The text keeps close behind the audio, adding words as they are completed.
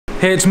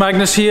Hey, it's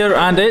Magnus here,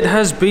 and it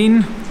has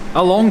been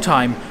a long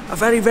time, a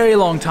very, very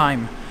long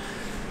time.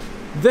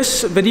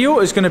 This video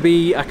is going to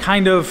be a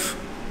kind of,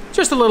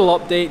 just a little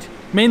update,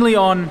 mainly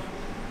on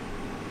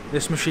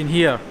this machine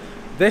here.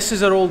 This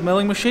is our old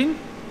milling machine.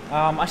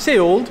 I say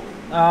old,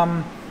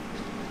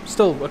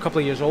 still a couple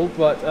of years old,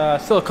 but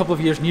still a couple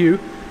of years new.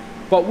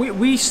 But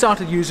we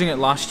started using it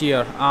last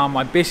year.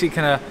 I basically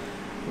kind of,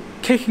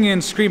 kicking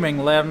and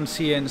screaming, learned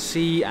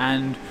CNC,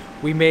 and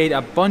we made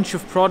a bunch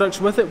of products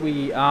with it.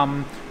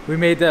 We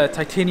made the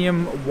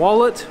titanium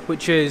wallet,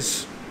 which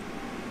is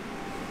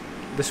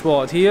this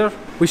wallet here.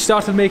 We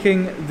started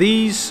making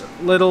these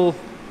little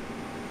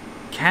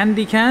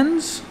candy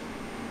cans,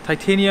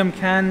 titanium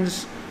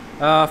cans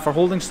for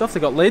holding stuff. They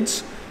got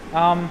lids.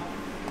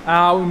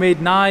 We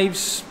made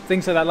knives,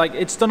 things like that. Like,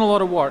 it's done a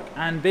lot of work,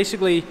 and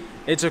basically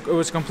it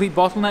was a complete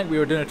bottleneck. We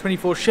were doing a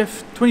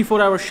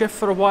 24-hour shift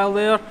for a while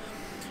there.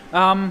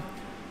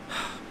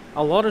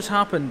 A lot has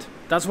happened.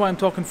 That's why I'm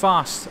talking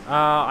fast.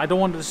 I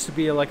don't want this to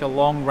be like a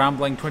long,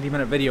 rambling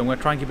 20-minute video. I'm going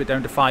to try and keep it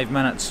down to 5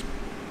 minutes.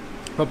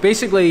 But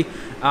basically,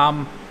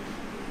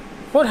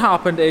 what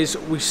happened is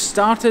we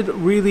started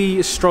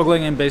really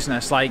struggling in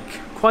business, like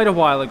quite a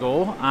while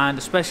ago, and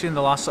especially in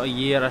the last sort of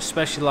year,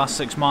 especially the last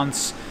 6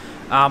 months.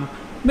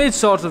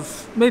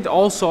 Made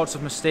all sorts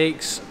of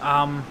mistakes.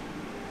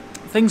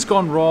 Things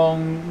gone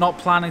wrong, not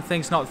planning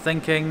things, not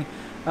thinking.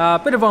 A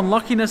bit of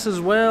unluckiness as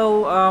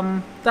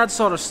well, that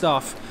sort of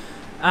stuff.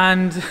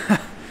 And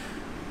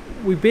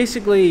we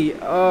basically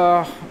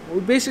have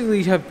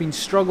been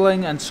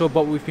struggling, and so,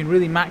 but we've been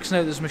really maxing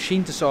out this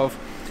machine to sort of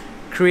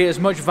create as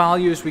much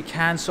value as we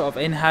can, sort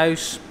of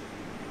in-house.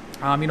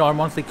 You know, our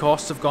monthly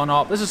costs have gone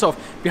up. This is sort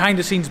of behind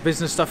the scenes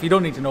business stuff you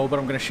don't need to know, but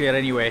I'm going to share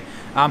anyway,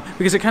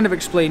 because it kind of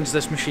explains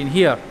this machine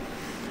here.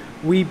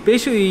 We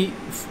basically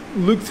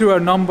looked through our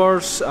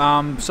numbers,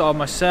 sort of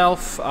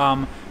myself,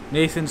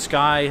 Nathan,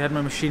 Sky, had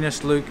my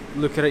machinist look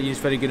at it. He's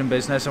very good in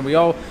business, and we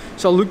all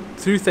sort of looked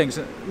through things,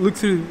 looked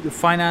through the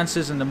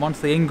finances and the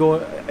monthly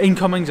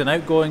incomings and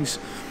outgoings,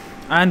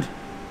 and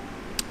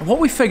what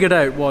we figured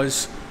out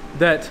was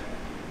that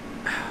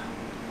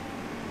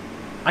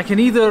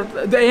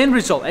the end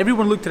result,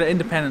 everyone looked at it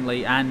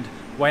independently and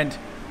went,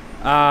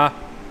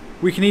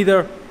 we can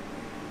either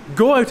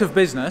go out of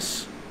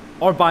business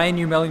or buy a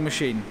new milling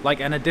machine,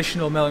 like an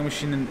additional milling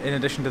machine in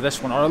addition to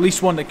this one, or at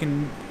least one that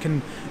can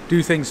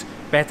do things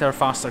better,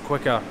 faster,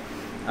 quicker.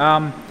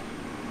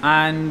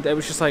 And it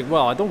was just like,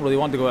 well, I don't really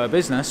want to go out of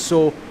business.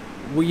 So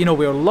we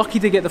were lucky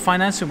to get the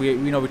financing.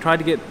 We tried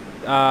to get,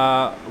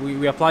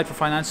 we applied for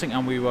financing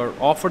and we were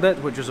offered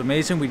it, which was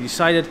amazing. We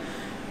decided,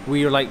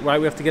 we were like, right,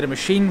 we have to get a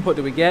machine. What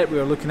do we get? We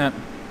were looking at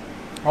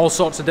all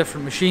sorts of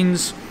different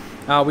machines.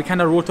 We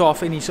kind of wrote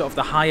off any sort of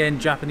the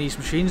high-end Japanese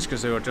machines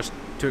because they were just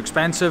too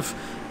expensive.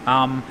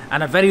 And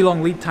a very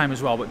long lead time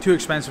as well, but too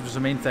expensive was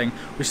the main thing.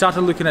 We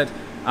started looking at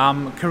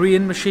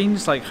Korean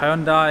machines like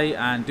Hyundai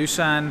and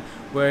Doosan.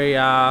 We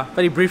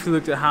very briefly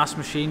looked at Haas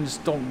machines.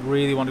 Don't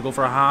really want to go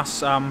for a Haas.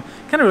 Kind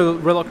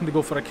of reluctant to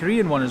go for a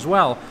Korean one as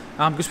well,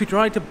 because we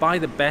tried to buy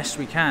the best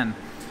we can.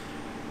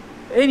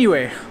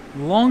 Anyway,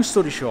 long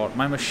story short,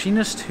 my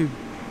machinist who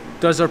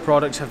does our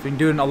products have been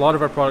doing a lot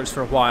of our products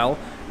for a while.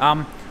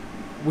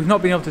 We've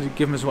not been able to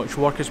give him as much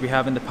work as we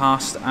have in the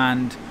past,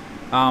 and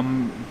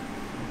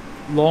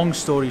long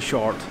story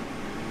short,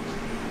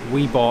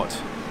 we bought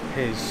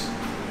his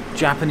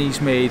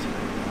Japanese-made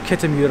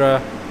Kitamura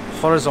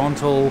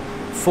horizontal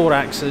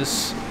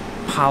 4-axis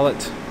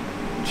pallet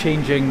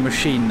changing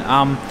machine.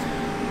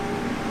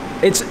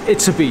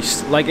 It's a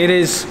beast. Like, it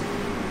is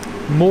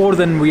more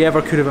than we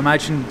ever could have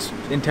imagined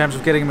in terms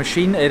of getting a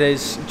machine. It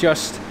is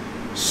just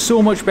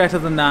so much better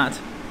than that.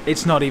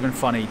 It's not even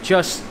funny.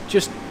 Just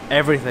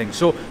everything.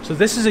 So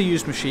this is a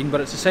used machine,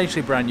 but it's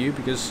essentially brand new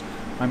because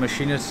my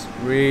machinist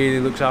really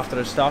looks after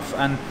his stuff,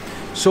 and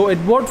so it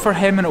worked for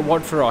him and it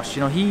worked for us.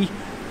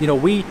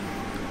 We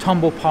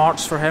tumble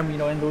parts for him.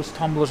 In those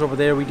tumblers over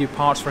there, we do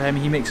parts for him.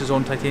 He makes his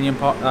own titanium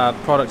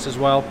products as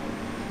well,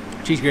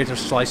 cheese graters,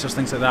 slicers,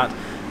 things like that.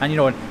 And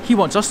and he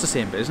wants us to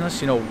stay in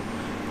business.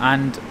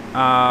 And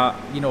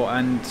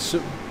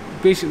so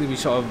basically we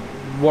sort of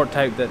worked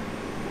out that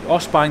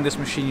us buying this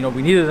machine,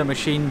 we needed a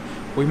machine.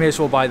 We may as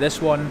well buy this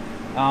one.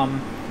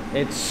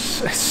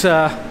 It's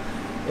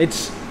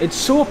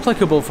so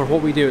applicable for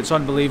what we do. It's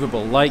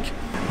unbelievable. Like,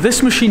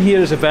 this machine here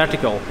is a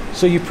vertical,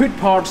 so you put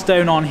parts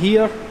down on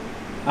here,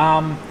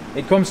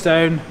 it comes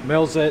down,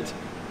 mills it,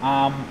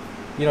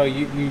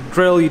 you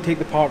drill, you take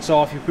the parts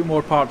off, you put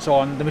more parts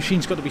on. The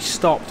machine's got to be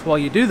stopped while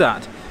you do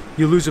that.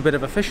 You lose a bit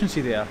of efficiency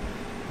there.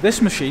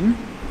 This machine,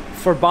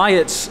 by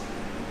its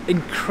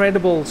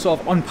incredible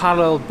sort of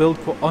unparalleled build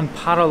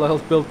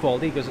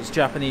quality, because it's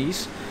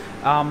Japanese,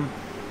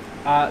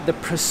 the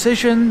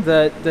precision,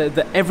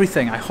 the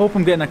everything. I hope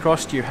I'm getting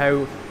across to you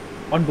how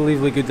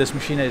unbelievably good this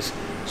machine is.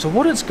 So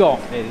what it's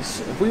got is,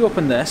 if we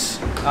open this,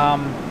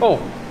 oh,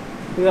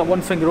 look at that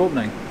one finger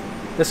opening.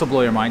 This will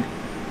blow your mind.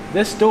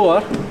 This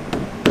door,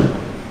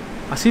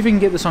 I'll see if we can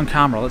get this on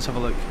camera. Let's have a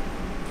look.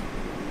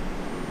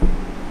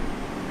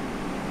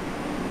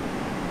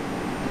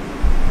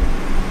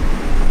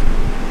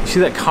 See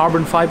that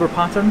carbon fiber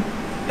pattern?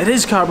 It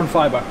is carbon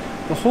fiber.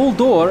 The whole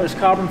door is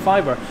carbon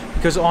fiber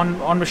because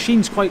on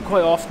machines quite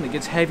often it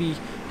gets heavy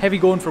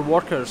going for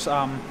workers,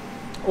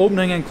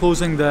 opening and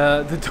closing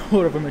the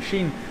door of a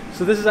machine.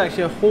 So this is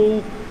actually a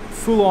whole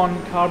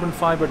full-on carbon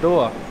fiber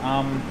door.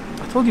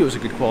 I told you it was a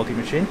good quality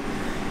machine.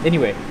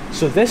 Anyway,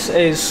 so this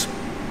is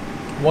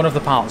one of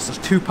the pallets. There's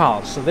two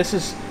pallets. So this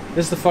is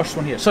the first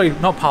one here. Sorry,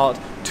 not pallet,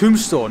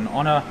 tombstone.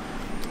 On a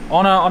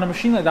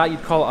machine like that,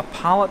 you'd call it a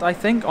pallet, I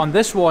think. On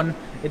this one,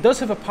 it does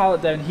have a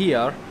pallet down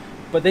here,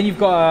 but then you've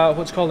got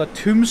what's called a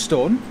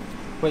tombstone,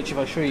 which if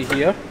I show you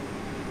here,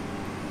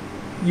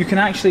 you can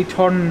actually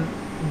turn.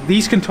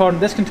 This can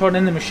turn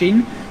in the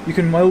machine. You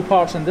can mill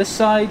parts on this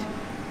side.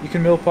 You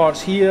can mill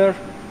parts here,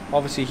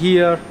 obviously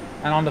here,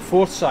 and on the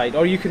fourth side.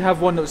 Or you could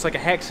have one that was like a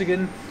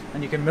hexagon,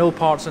 and you can mill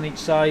parts on each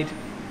side.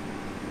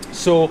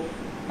 So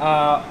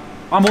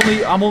I'm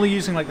only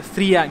using like the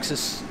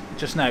 3-axis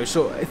just now,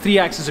 so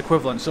 3-axis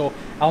equivalent. So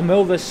I'll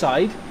mill this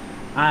side,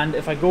 and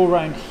if I go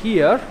around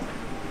here,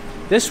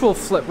 this will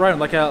flip round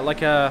like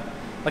a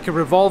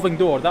revolving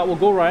door. That will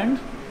go round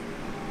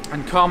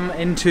and come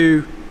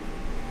into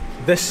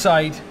this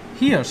side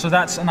here. So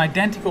that's an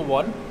identical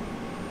one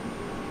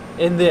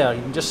in there.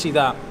 You can just see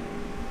that.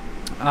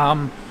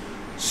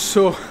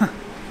 So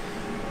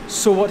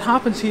what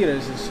happens here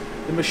is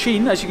the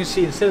machine, as you can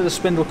see, instead of the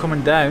spindle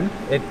coming down,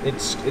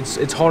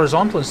 it's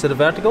horizontal instead of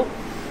vertical.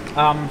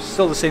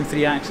 Still the same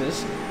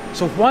 3-axis.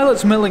 So while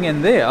it's milling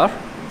in there,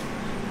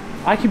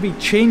 I can be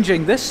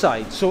changing this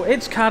side. So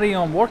it's carrying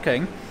on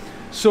working.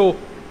 So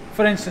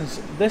for instance,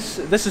 this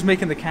is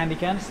making the candy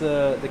cans,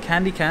 the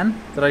candy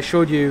can that I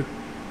showed you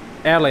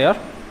earlier.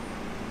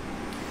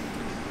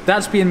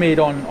 That's being made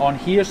on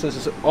here. So this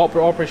is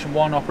operation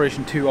 1,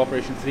 operation 2,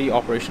 operation 3,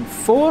 operation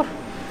 4.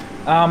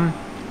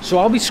 So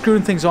I'll be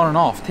screwing things on and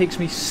off. It takes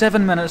me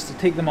 7 minutes to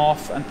take them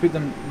off and put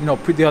them,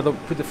 put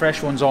the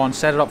fresh ones on,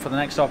 set it up for the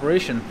next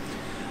operation.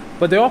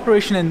 But the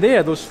operation in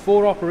there, those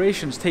 4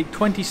 operations, take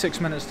 26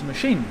 minutes to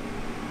machine.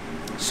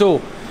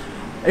 So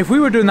if we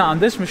were doing that on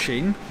this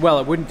machine, well,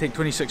 it wouldn't take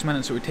 26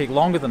 minutes. It would take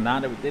longer than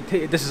that.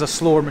 This is a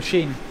slower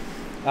machine,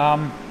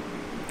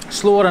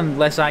 slower and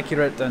less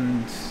accurate,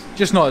 and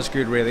just not as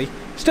good really.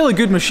 Still a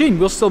good machine.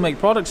 We'll still make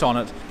products on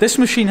it. This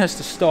machine has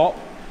to stop.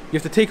 You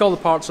have to take all the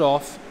parts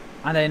off,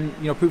 and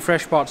then put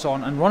fresh parts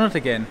on and run it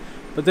again.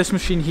 But this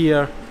machine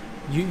here,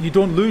 you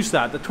don't lose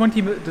that. The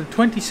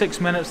 26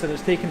 minutes that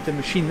it's taken to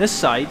machine this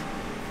side,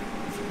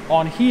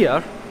 on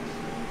here,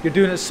 you're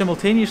doing it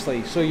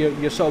simultaneously. So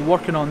you're sort of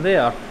working on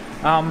there.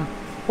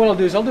 What I'll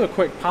do is I'll do a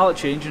quick pallet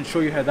change and show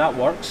you how that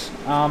works.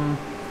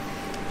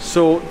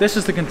 So this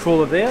is the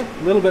controller there,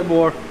 a little bit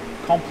more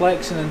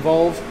complex and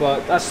involved,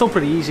 but that's still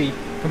pretty easy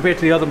compared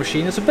to the other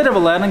machine. It's a bit of a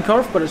learning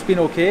curve, but it's been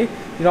okay.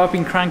 I've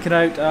been cranking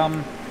out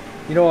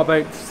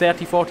about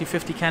 30, 40,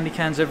 50 candy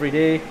cans every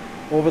day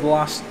over the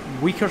last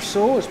week or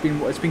so. It's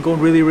been going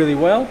really, really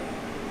well.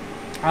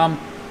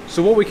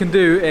 So what we can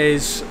do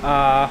is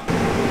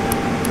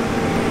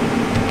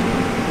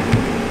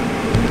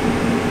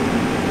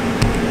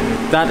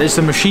that is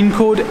the machine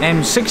code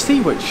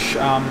M60, which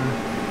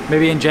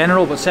maybe in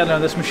general, but certainly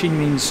on this machine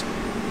means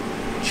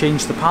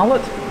change the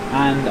pallet,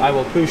 and I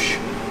will push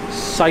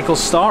cycle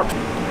start.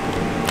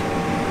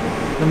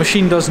 The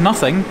machine does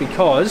nothing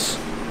because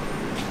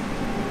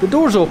the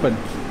door's open.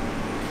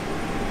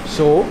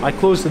 So I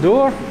close the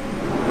door,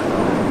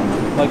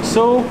 like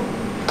so,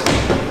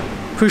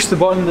 push the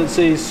button that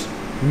says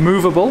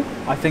movable.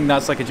 I think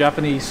that's like a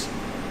Japanese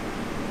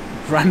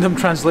random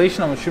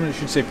translation. I'm assuming it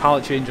should say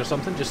pallet change or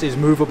something, just says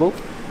movable.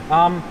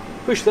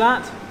 Push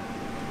that,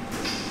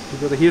 you'll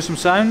be able to hear some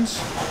sounds.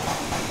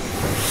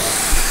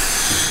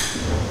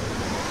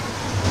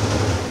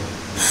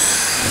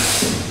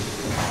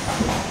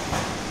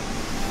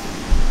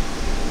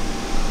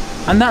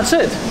 And that's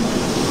it.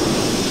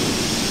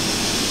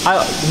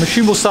 The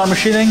machine will start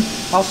machining,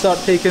 I'll start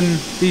taking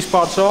these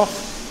parts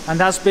off, and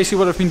that's basically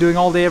what I've been doing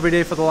all day every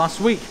day for the last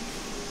week.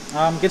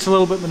 Gets a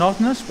little bit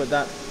monotonous, but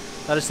that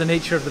is the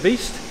nature of the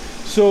beast.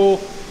 So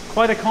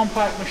quite a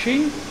compact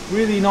machine,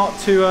 really not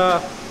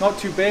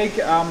too big.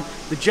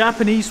 The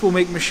Japanese will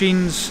make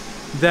machines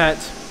that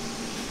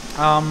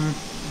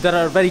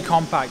are very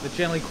compact. They're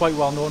generally quite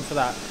well known for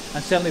that,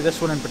 and certainly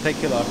this one in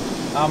particular.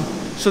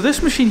 So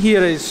this machine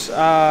here is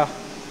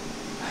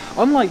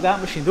unlike that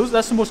machine.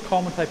 That's the most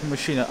common type of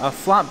machine, a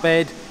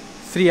flatbed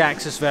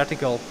 3-axis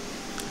vertical.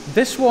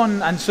 This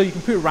one, and so you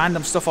can put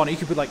random stuff on it. You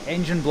can put like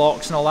engine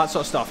blocks and all that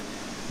sort of stuff.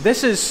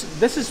 This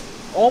is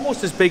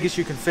almost as big as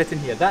you can fit in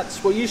here.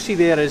 That's what you see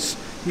there, is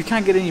you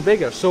can't get any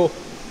bigger. So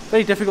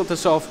very difficult to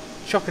sort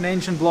of chuck an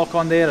engine block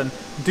on there and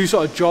do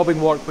sort of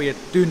jobbing work where you're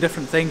doing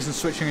different things and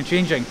switching and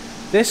changing.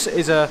 This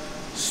is a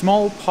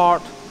small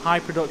part high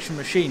production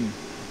machine,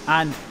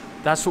 and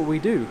that's what we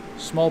do.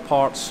 Small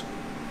parts,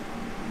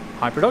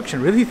 high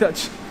production. Really,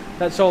 that's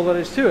all there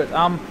is to it.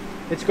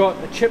 It's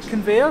got a chip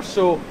conveyor,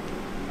 so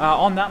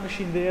on that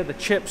machine there, the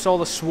chips, all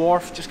the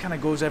swarf just kind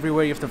of goes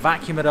everywhere. You have to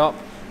vacuum it up.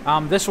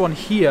 This one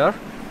here,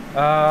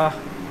 go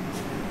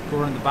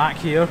around the back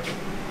here,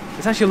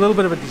 it's actually a little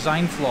bit of a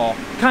design flaw.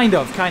 Kind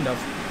of.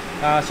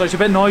 So it's a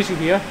bit noisy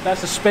here.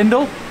 That's the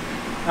spindle.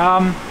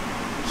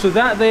 So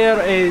that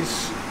there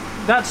is,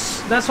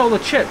 that's all the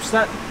chips.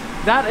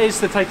 That is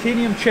the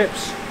titanium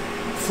chips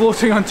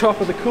floating on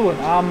top of the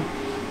coolant.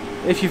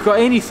 If you've got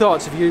any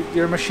thoughts, if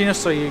you're a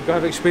machinist or you've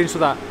got experience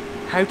with that,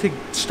 how to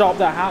stop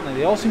that happening.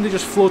 They all seem to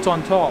just float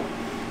on top.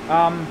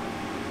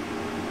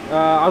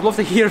 I'd love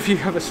to hear if you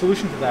have a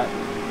solution to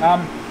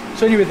that.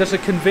 So anyway, there's a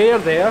conveyor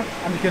there,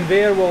 and the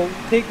conveyor will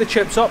take the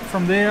chips up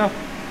from there.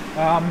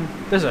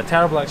 This is a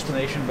terrible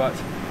explanation, but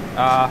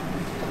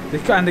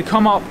they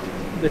come up,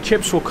 the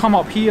chips will come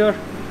up here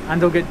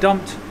and they'll get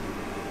dumped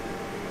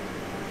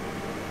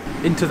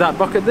into that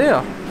bucket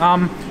there.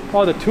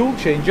 Or the tool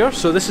changer.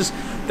 So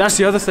that's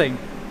the other thing.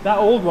 That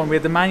old one, we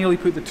had to manually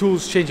put the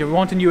tools changer. We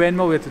want a new end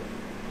mill, we had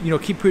to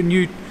keep putting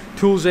new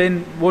tools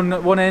in, one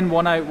in,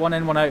 one out, one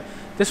in, one out.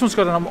 This one's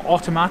got an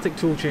automatic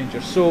tool changer.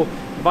 So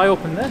if I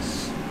open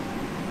this,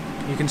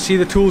 you can see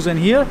the tools in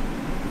here.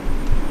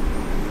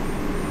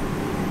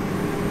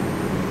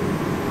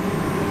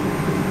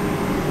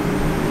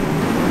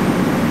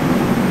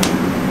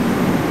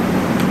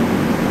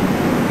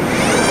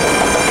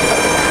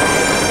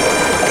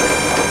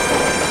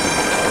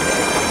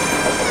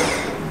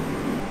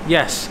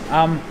 Yes,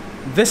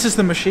 this is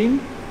the machine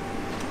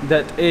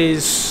that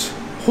is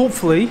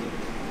hopefully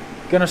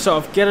gonna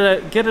sort of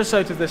get us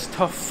out of this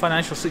tough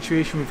financial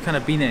situation we've kind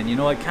of been in.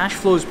 Like cash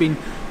flow has been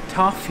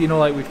tough.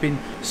 Like we've been,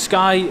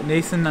 Sky,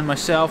 Nathan, and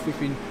myself, we've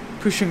been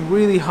pushing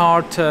really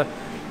hard to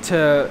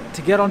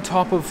get on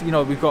top of.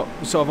 We've got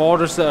sort of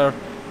orders that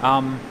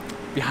are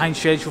behind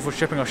schedule for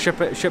shipping, or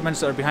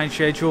shipments that are behind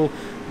schedule.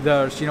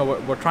 There's,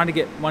 we're trying to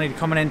get money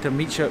coming in to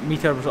meet our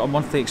sort of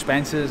monthly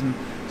expenses and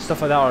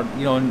stuff like that,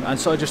 or, and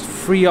sort of just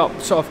free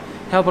up, sort of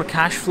help our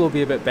cash flow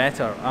be a bit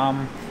better.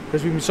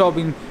 Because we've sort of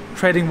been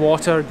treading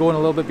water, going a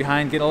little bit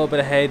behind, getting a little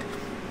bit ahead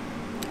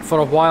for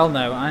a while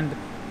now, and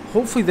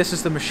hopefully this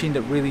is the machine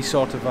that really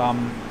sort of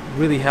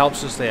really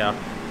helps us there.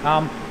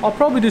 I'll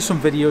probably do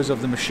some videos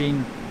of the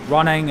machine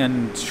running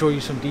and show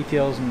you some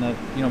details, and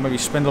maybe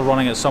spindle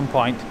running at some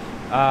point.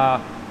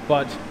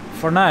 But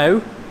for now,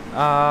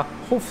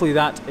 hopefully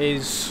that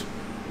is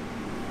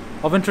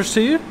of interest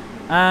to you.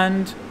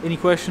 And any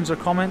questions or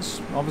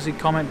comments, obviously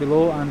comment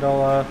below, and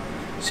I'll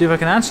see if I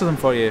can answer them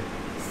for you.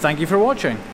 Thank you for watching.